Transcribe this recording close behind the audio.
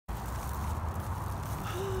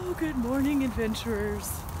Well, good morning,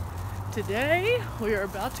 adventurers. Today we are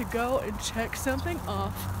about to go and check something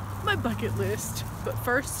off my bucket list. But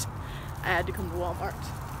first, I had to come to Walmart.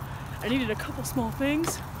 I needed a couple small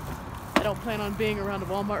things. I don't plan on being around a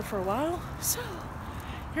Walmart for a while, so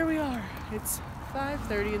here we are. It's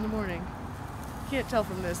 5:30 in the morning. Can't tell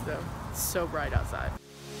from this though. It's so bright outside.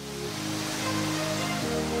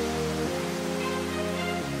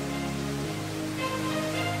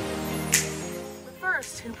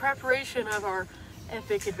 First, in preparation of our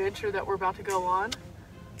epic adventure that we're about to go on,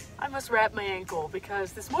 I must wrap my ankle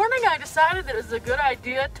because this morning I decided that it was a good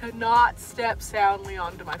idea to not step soundly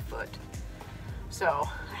onto my foot. So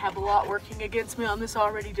I have a lot working against me on this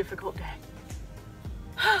already difficult day.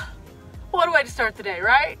 What a way to start the day,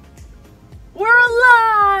 right? We're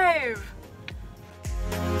alive!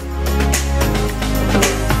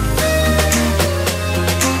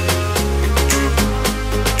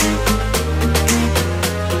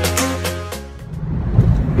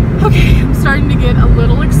 Okay, I'm starting to get a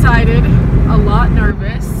little excited, a lot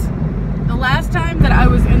nervous. The last time that I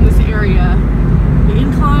was in this area, the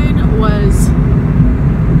incline was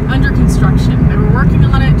under construction. They were working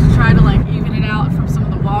on it to try to even it out from some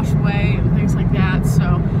of the washaway and things like that,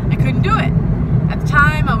 so I couldn't do it. At the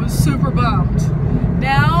time, I was super bummed.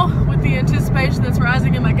 Now, with the anticipation that's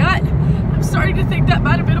rising in my gut, I'm starting to think that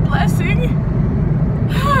might have been a blessing.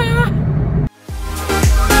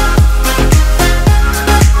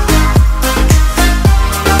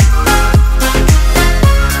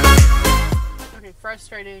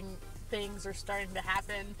 Frustrating things are starting to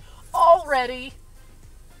happen already.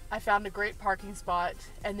 I found a great parking spot,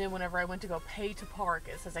 and then whenever I went to go pay to park,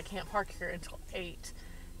 it says I can't park here until 8,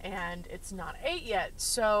 and it's not 8 yet.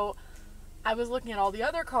 So I was looking at all the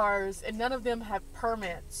other cars, and none of them have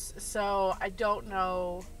permits, so I don't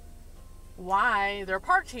know why they're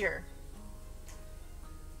parked here.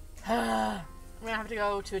 I'm gonna have to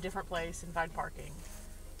go to a different place and find parking.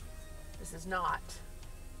 This is not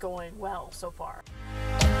going well so far.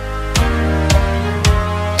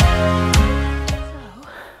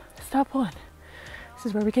 So, stop one. This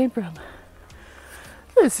is where we came from.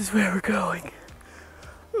 This is where we're going.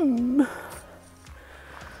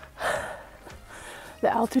 The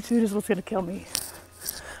altitude is what's gonna kill me.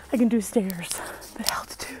 I can do stairs, but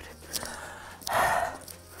altitude.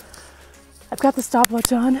 I've got the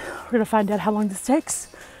stopwatch on. We're gonna find out how long this takes.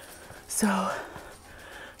 So,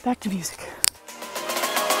 back to music.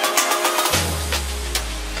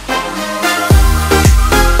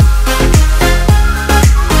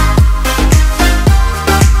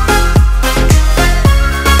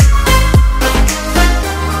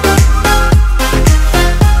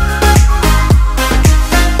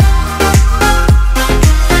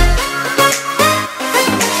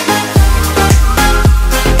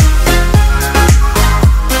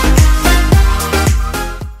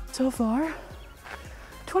 So far,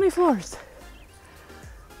 20 floors.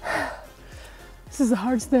 This is the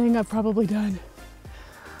hardest thing I've probably done.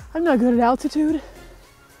 I'm not good at altitude,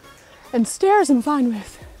 and stairs I'm fine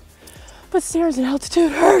with, but stairs at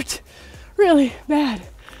altitude hurt really bad.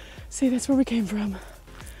 See, that's where we came from,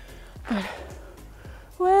 but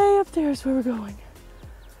way up there is where we're going.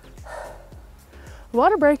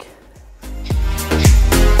 Water break.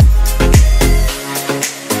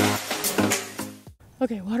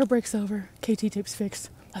 Okay, water break's over. KT tape's fixed.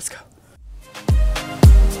 Let's go.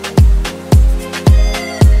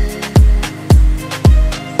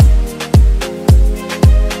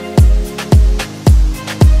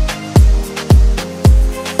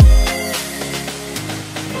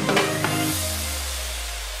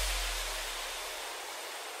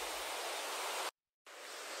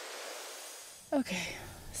 Okay,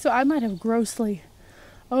 so I might have grossly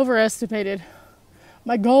overestimated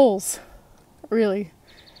my goals. Really.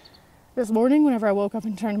 This morning, whenever I woke up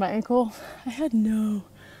and turned my ankle, I had no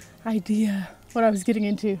idea what I was getting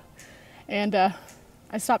into. And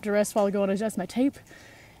I stopped to rest while ago and adjust my tape,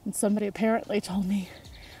 and somebody apparently told me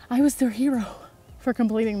I was their hero for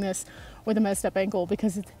completing this with a messed up ankle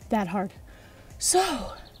because it's that hard.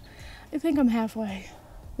 So, I think I'm halfway.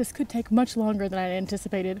 This could take much longer than I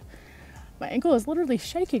anticipated. My ankle is literally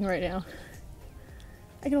shaking right now.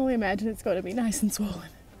 I can only imagine it's going to be nice and swollen.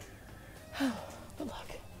 But look,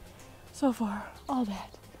 so far, all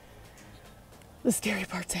that. The scary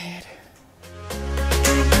part's ahead.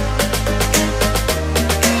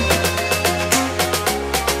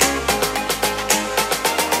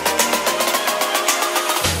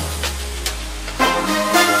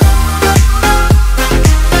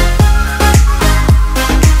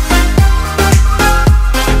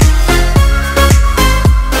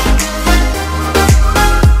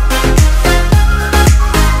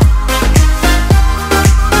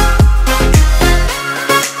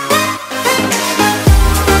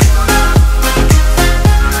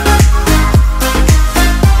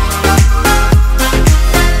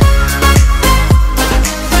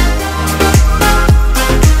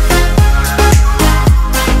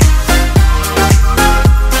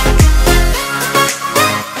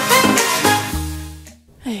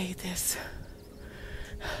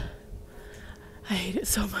 hate it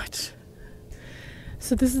so much.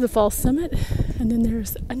 So this is the false summit, and then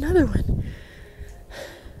there's another one.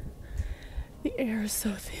 The air is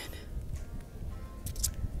so thin.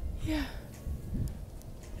 Yeah,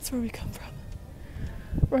 that's where we come from.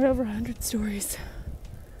 Right over 100 stories.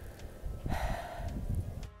 I'm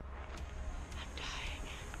dying.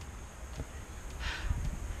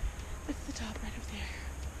 That's the top right up there.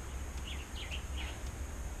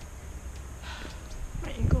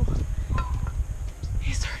 My ankle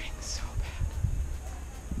is hurting so bad.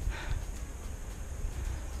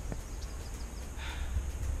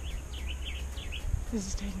 This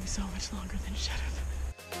is taking so much longer than it should have.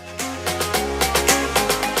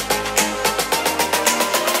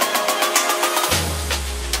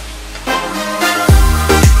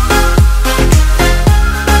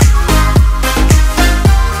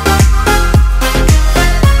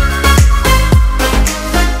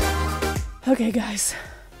 Okay guys,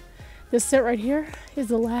 this set right here is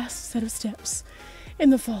the last set of steps in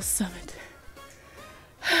the false summit.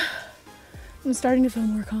 I'm starting to feel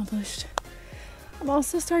more accomplished. I'm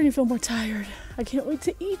also starting to feel more tired. I can't wait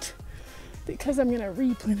to eat because I'm gonna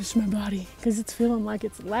replenish my body because it's feeling like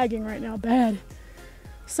it's lagging right now bad.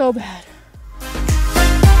 So bad.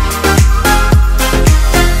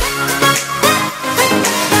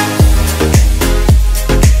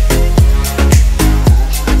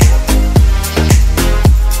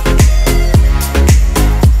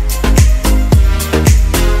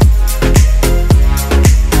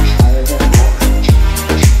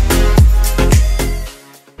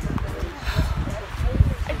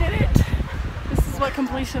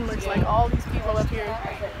 Completion looks like all these people up here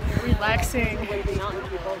relaxing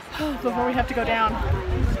before we have to go down.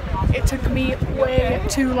 It took me way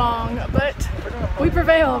too long, but we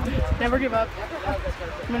prevailed. Never give up.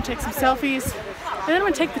 I'm gonna take some selfies and then I'm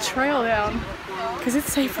gonna take the trail down because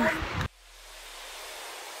it's safer.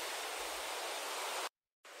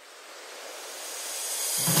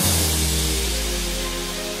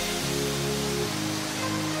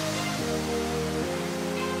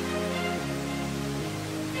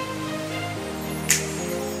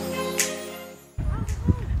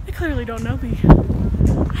 Clearly don't know me.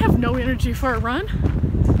 I have no energy for a run.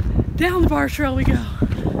 Down the bar trail we go.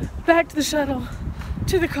 Back to the shuttle,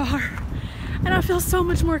 to the car. And I feel so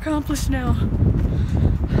much more accomplished now.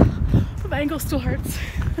 But my ankle still hurts.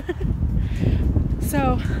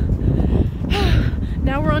 So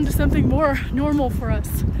now we're on to something more normal for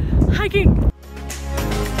us. Hiking.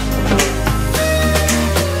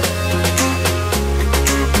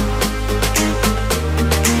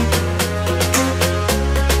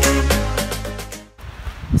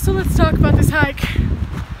 So let's talk about this hike.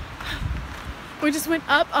 We just went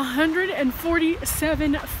up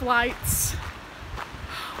 147 flights.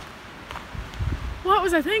 What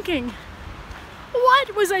was I thinking?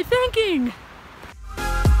 What was I thinking?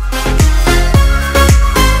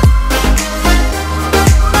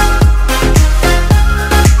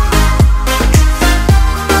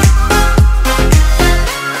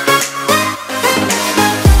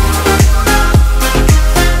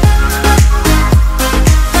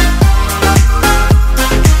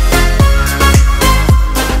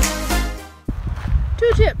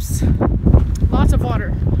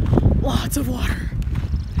 Lots of water,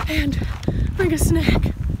 and bring a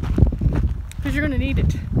snack because you're gonna need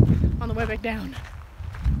it on the way back down.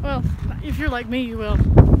 Well, if you're like me, you will.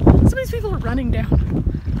 Some of these people are running down.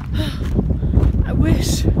 I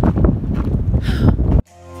wish.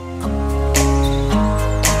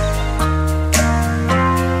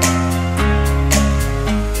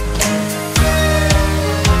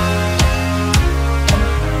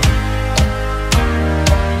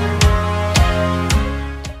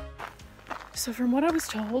 So from what I was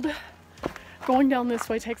told, going down this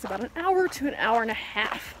way takes about an hour to an hour and a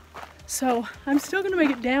half. So I'm still gonna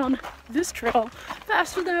make it down this trail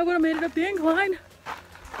faster than I would have made it up the incline.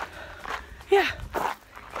 Yeah,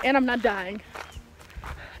 and I'm not dying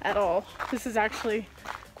at all. This is actually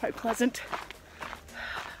quite pleasant.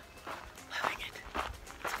 Loving it.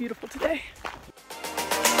 It's beautiful today.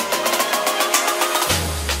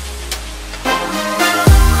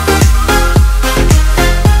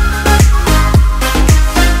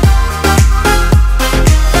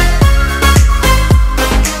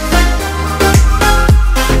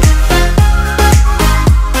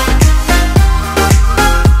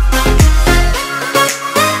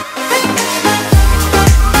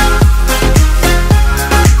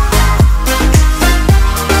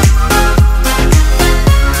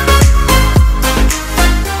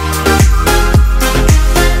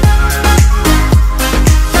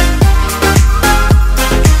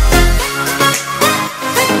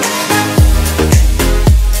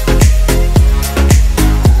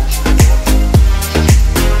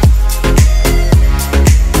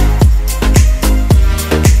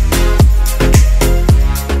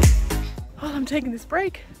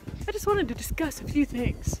 wanted to discuss a few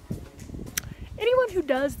things. Anyone who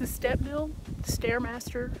does the step mill,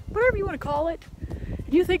 stairmaster, whatever you want to call it,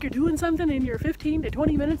 and you think you're doing something in your 15 to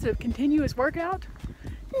 20 minutes of continuous workout?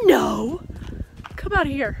 No! Come out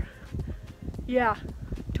of here. Yeah,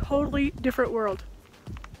 totally different world.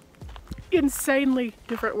 Insanely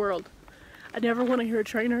different world. I never want to hear a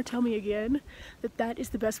trainer tell me again that that is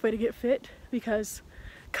the best way to get fit, because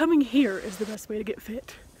coming here is the best way to get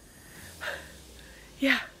fit.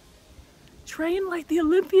 Yeah. Train like the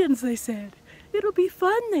Olympians, they said. It'll be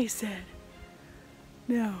fun, they said.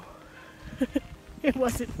 No. It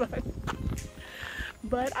wasn't fun.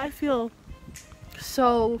 But I feel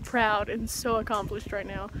so proud and so accomplished right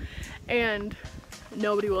now, and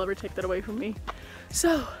nobody will ever take that away from me.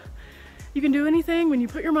 So, you can do anything when you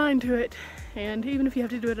put your mind to it, and even if you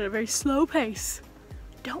have to do it at a very slow pace,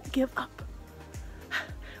 don't give up.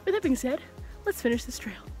 With that being said, let's finish this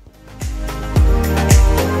trail.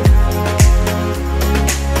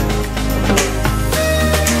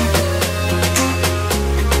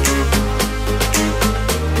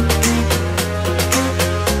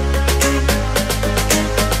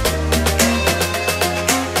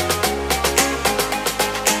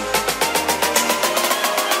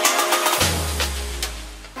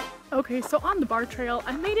 Okay, so on the bar trail,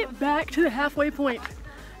 I made it back to the halfway point.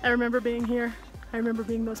 I remember being here. I remember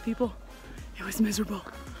being those people. It was miserable.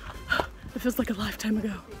 It feels like a lifetime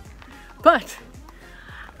ago. But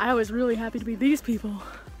I was really happy to be these people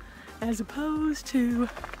as opposed to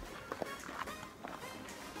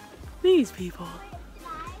these people.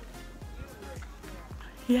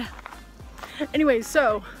 Yeah. Anyway,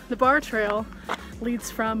 so the bar trail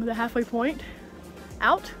leads from the halfway point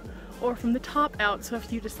out, or from the top out. So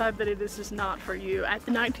if you decide that this is not for you at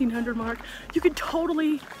the 1900 mark, you could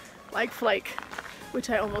totally like flake, which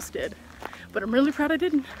I almost did, but I'm really proud I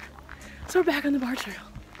didn't. So we're back on the bar trail,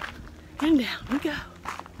 and down we go.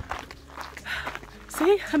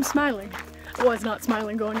 See, I'm smiling. I was not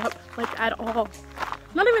smiling going up, like at all.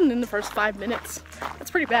 Not even in the first 5 minutes. That's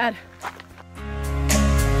pretty bad.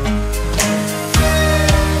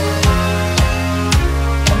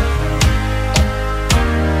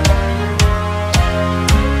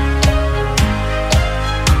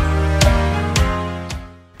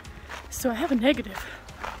 So I have a negative.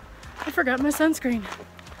 I forgot my sunscreen.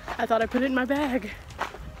 I thought I put it in my bag.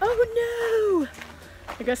 Oh no!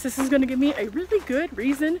 I guess this is gonna give me a really good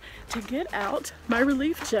reason to get out my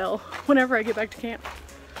relief gel whenever I get back to camp.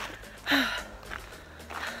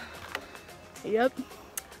 Yep,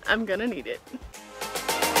 I'm gonna need it.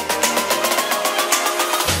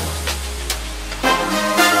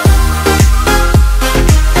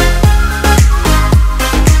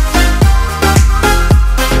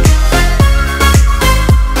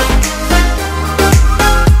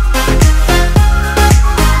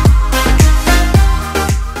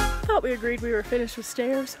 Agreed we were finished with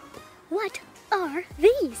stairs. What are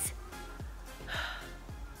these?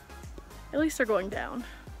 At least they're going down.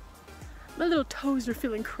 My little toes are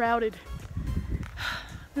feeling crowded.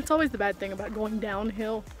 That's always the bad thing about going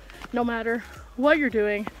downhill. No matter what you're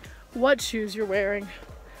doing, what shoes you're wearing,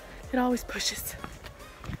 it always pushes.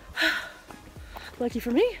 Lucky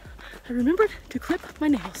for me, I remembered to clip my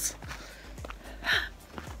nails.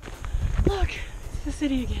 Look, it's the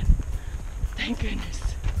city again. Thank goodness.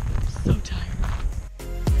 So tired.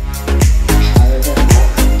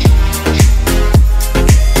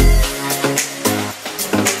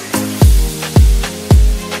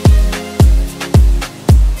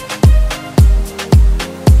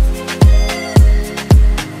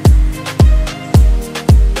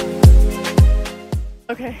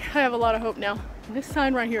 Okay, I have a lot of hope now. This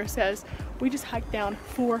sign right here says we just hiked down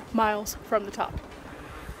 4 miles from the top.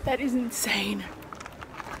 That is insane.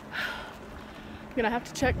 I'm gonna have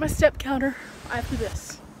to check my step counter after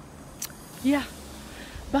this. Yeah,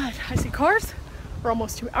 but I see cars. We're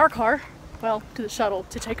almost to our car. Well, to the shuttle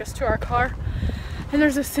to take us to our car. And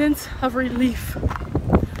there's a sense of relief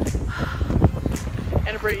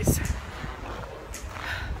and a breeze.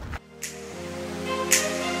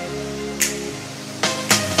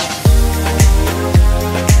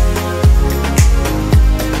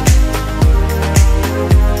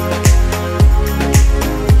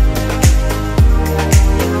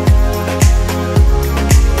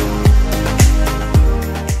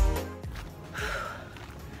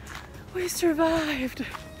 We survived.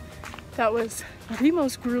 That was the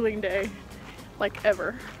most grueling day, like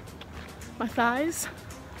ever. My thighs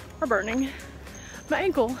are burning. My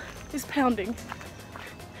ankle is pounding.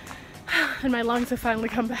 And my lungs have finally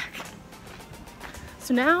come back.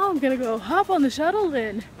 So now I'm gonna go hop on the shuttle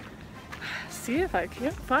and see if I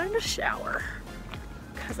can't find a shower.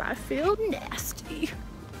 because I feel nasty.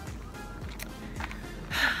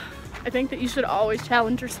 I think that you should always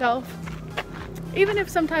challenge yourself, even if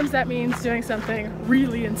sometimes that means doing something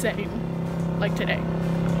really insane, like today.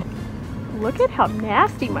 Look at how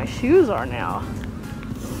nasty my shoes are now.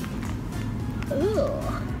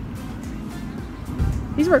 Ugh.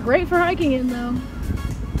 These were great for hiking in though.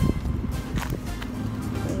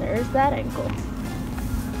 And there's that ankle.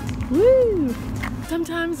 Woo!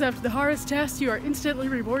 Sometimes after the hardest test, you are instantly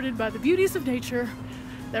rewarded by the beauties of nature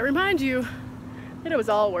that remind you that it was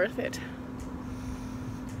all worth it.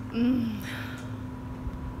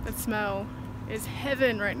 That smell is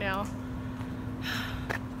heaven right now.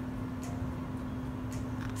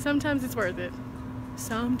 Sometimes it's worth it.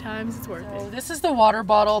 Sometimes it's worth it. This is the water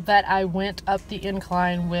bottle that I went up the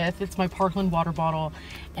incline with. It's my Parkland water bottle.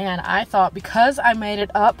 And I thought because I made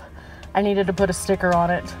it up, I needed to put a sticker on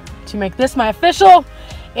it to make this my official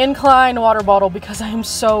incline water bottle because I am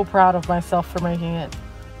so proud of myself for making it.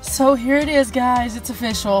 So here it is, guys. It's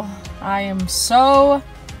official. I am so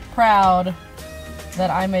proud that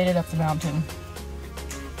I made it up the mountain.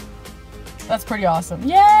 That's pretty awesome.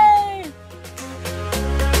 Yay!